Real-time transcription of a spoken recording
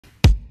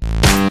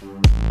Hello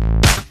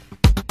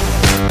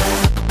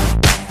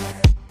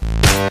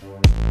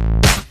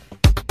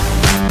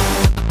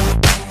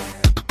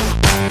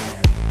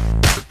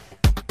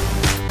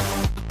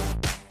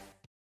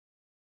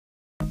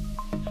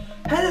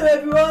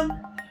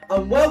everyone,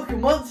 and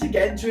welcome once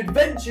again to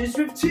Adventures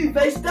with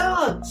 2Faced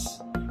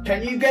Dance.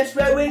 Can you guess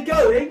where we're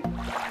going?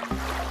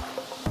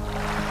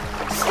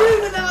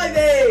 Scuba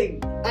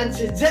diving! And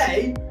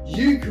today,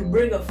 you can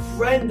bring a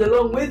friend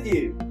along with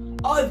you.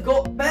 I've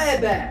got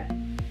Bear.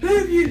 Who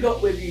have you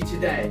got with you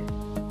today?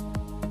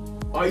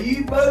 Are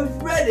you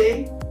both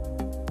ready?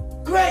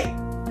 Great,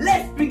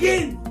 let's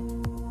begin!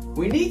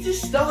 We need to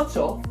start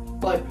off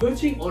by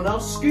putting on our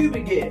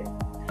scuba gear.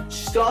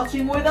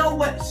 Starting with our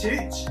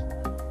wetsuit,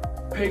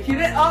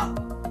 picking it up,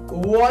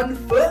 1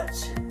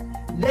 foot,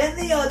 then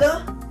the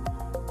other,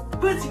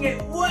 putting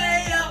it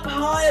way up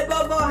high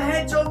above our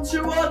heads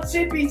onto our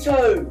tippy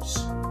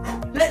toes.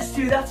 Let's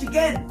do that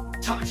again,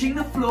 touching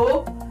the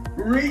floor,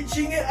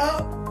 reaching it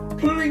up,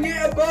 pulling it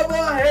above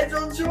our heads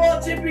onto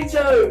our tippy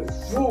toes.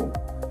 Whoa.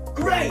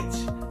 Great!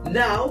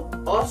 Now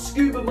our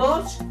scuba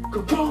mask,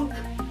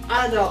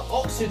 and our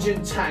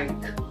oxygen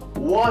tank.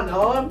 One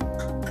arm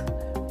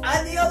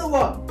and the other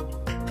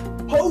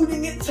one.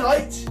 Holding it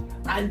tight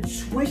and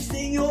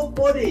twisting your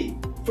body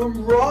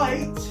from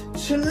right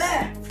to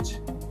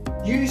left,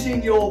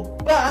 using your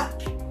back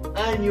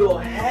and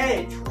your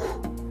head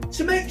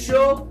to make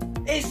sure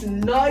it's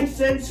nice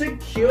and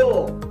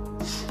secure.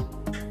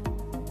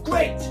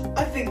 Great,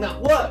 I think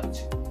that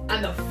worked.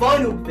 And the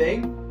final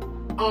thing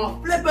are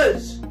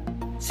flippers.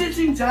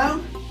 Sitting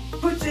down,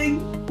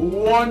 putting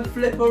 1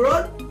 flipper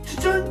on,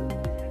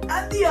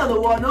 and the other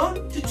one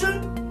on,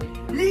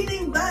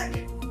 leaning back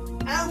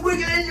and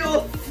wiggling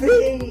your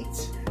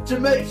feet to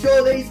make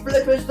sure these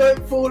flippers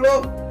don't fall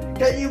off.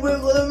 Can you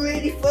wiggle them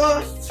really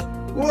fast?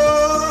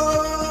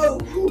 Whoa!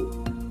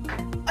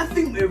 I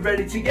think we're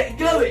ready to get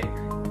going.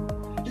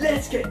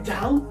 Let's get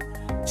down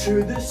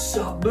to the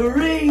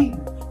submarine.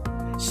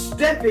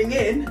 Stepping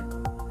in,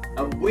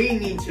 and we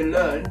need to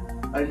learn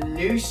a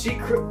new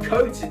secret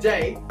code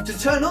today to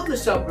turn on the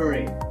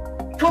submarine.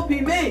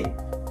 Copy me.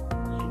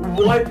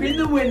 Wiping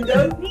the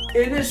window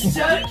in a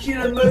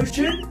circular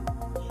motion.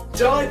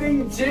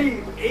 Diving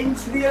deep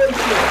into the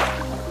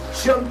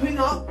ocean, jumping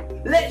up,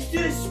 let's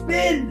do a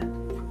spin.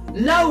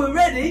 Now we're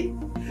ready,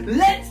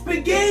 let's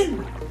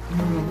begin.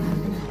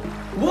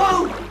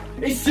 Whoa,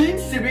 it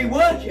seems to be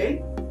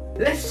working.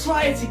 Let's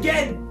try it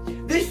again.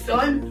 This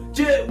time,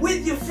 do it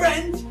with your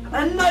friend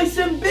and nice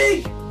and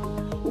big.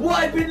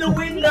 Wiping the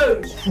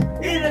windows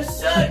in a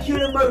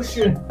circular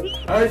motion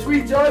as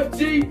we dive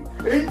deep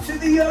into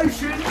the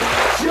ocean,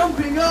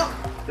 jumping up,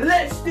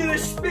 let's do a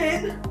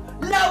spin.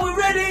 Now we're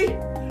ready.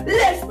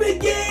 Let's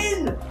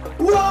begin!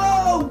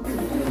 Whoa!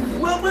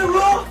 Well, we're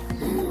off!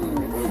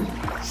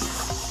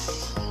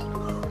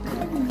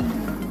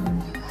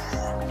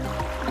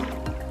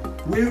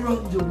 We're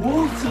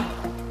underwater.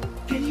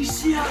 Can you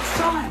see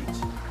outside?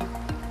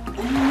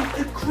 All of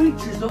the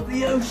creatures of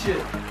the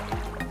ocean.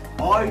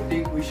 I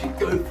think we should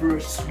go for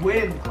a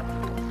swim.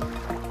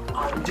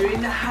 I'm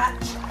doing the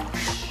hatch.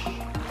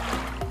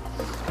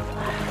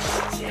 And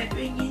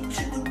stepping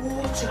into the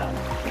water.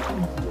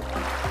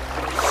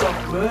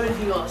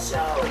 Submerging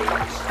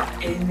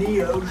ourselves in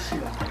the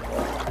ocean.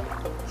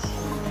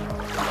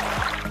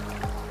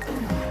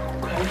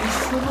 Can you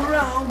swim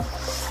around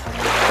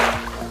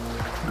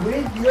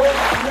with your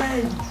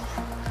friend?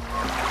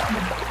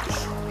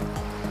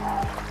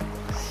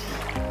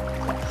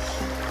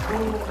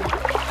 Oh,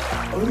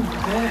 over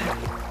there.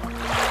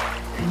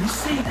 Can you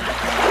see that?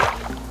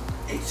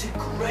 It's a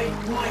great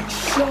white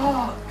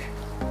shark.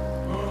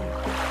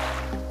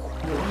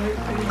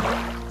 Quietly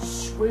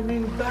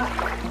swimming back.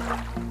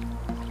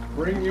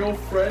 Bring your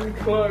friend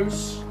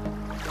close.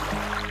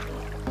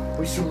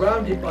 We're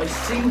surrounded by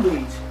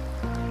seaweed.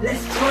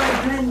 Let's try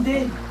and blend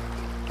in.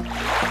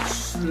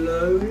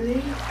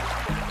 Slowly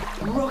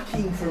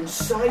rocking from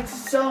side to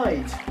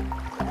side.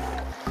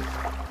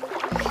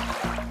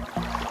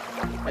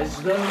 As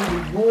though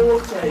the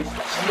water is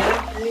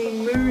gently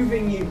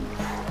moving you.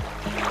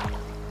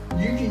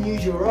 You can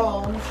use your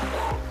arms.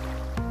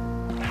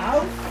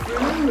 How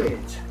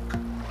fluid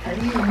can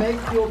you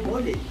make your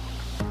body?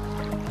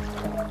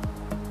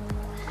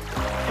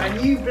 Can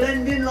you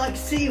blend in like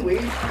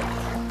seaweed?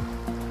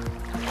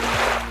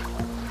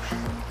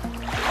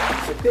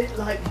 It's a bit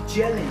like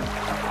jelly.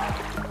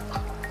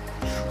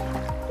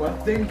 Well, I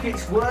think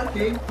it's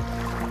working.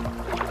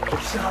 The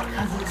shark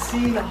hasn't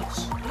seen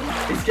us.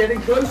 It's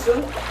getting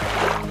closer.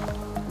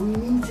 We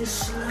need to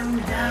slow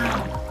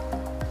down.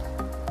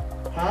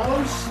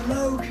 How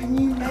slow can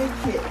you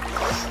make it?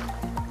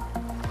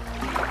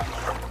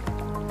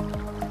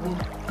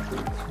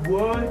 It's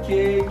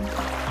working.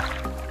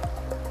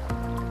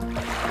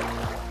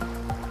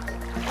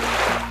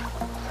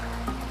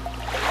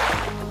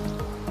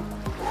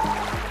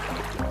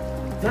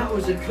 That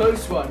was a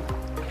close one.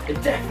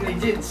 It definitely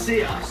didn't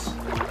see us.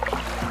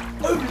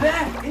 Over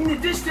there, in the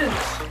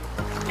distance,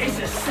 is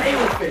a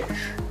sailfish.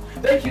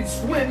 They can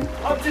swim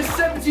up to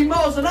 70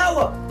 miles an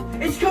hour.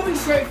 It's coming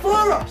straight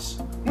for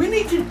us. We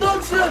need to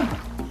dodge them.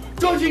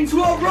 Dodging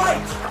to our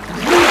right.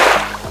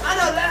 And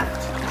our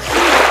left.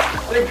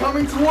 They're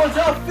coming towards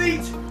our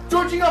feet.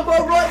 Dodging up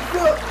our right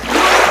foot.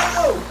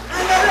 Whoa!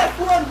 And our left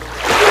one.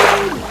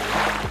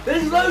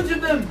 There's loads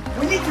of them.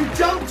 We need to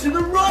jump to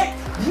the right.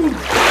 And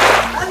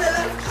the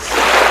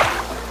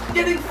left.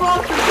 Getting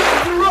faster.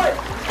 Jump to the right.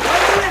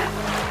 And the left.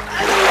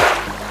 And the left.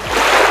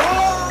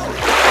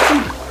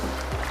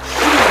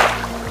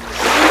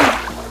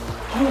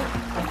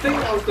 I think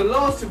that was the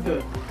last of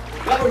them.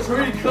 That was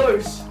really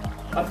close.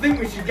 I think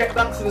we should get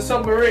back to the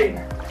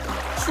submarine.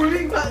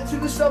 Swimming back to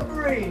the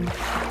submarine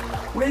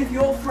with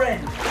your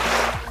friend.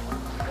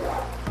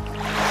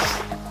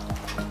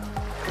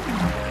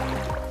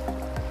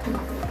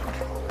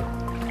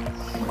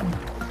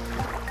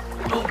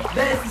 Oh,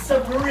 there's the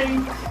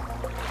submarine.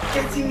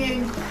 Getting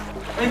in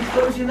and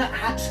closing that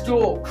hatch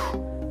door.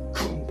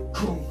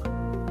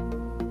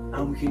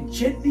 And we can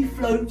gently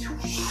float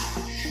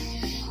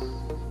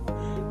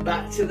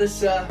back to the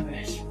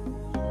surface.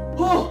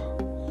 Oh,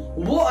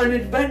 what an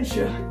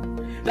adventure.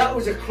 That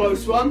was a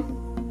close one.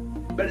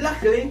 But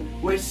luckily,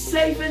 we're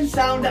safe and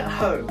sound at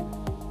home.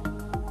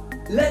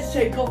 Let's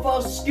take off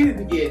our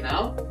scuba gear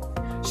now.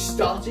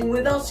 Starting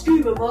with our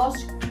scuba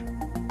mask.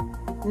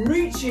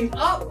 Reaching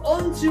up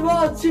onto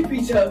our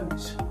tippy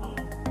toes.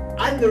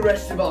 And the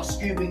rest of our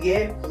scuba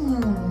gear.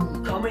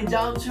 Coming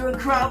down to a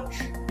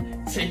crouch.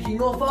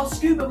 Taking off our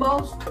scuba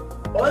mask.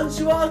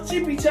 Onto our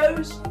tippy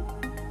toes.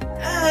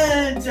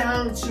 And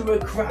down to a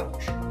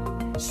crouch.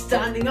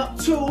 Standing up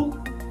tall.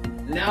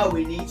 Now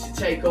we need to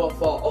take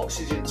off our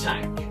oxygen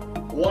tank.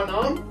 One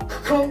arm,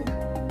 conk,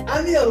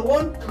 and the other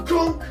one,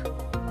 conk.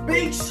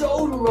 Big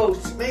shoulder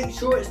rolls to make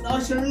sure it's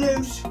nice and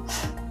loose.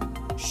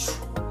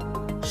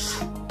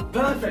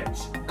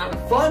 Perfect. And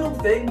the final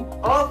thing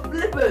are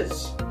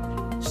flippers.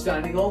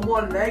 Standing on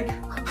one leg,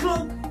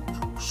 clunk.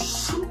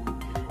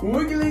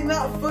 Wiggling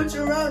that foot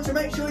around to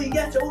make sure you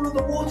get all of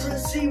the water and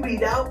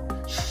seaweed out.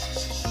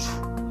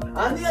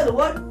 And the other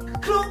one,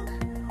 clunk.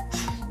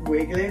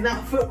 Wiggling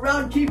that foot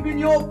round, keeping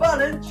your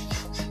balance.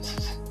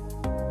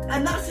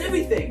 And that's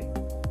everything.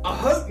 I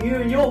hope you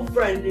and your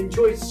friend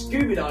enjoyed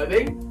scuba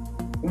diving.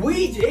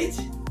 We did.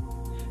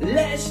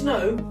 Let us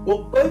know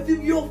what both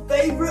of your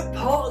favourite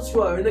parts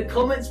were in the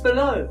comments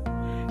below.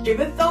 Give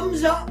a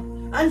thumbs up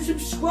and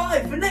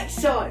subscribe for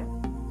next time.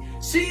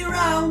 See you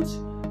around.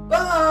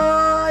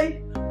 Bye.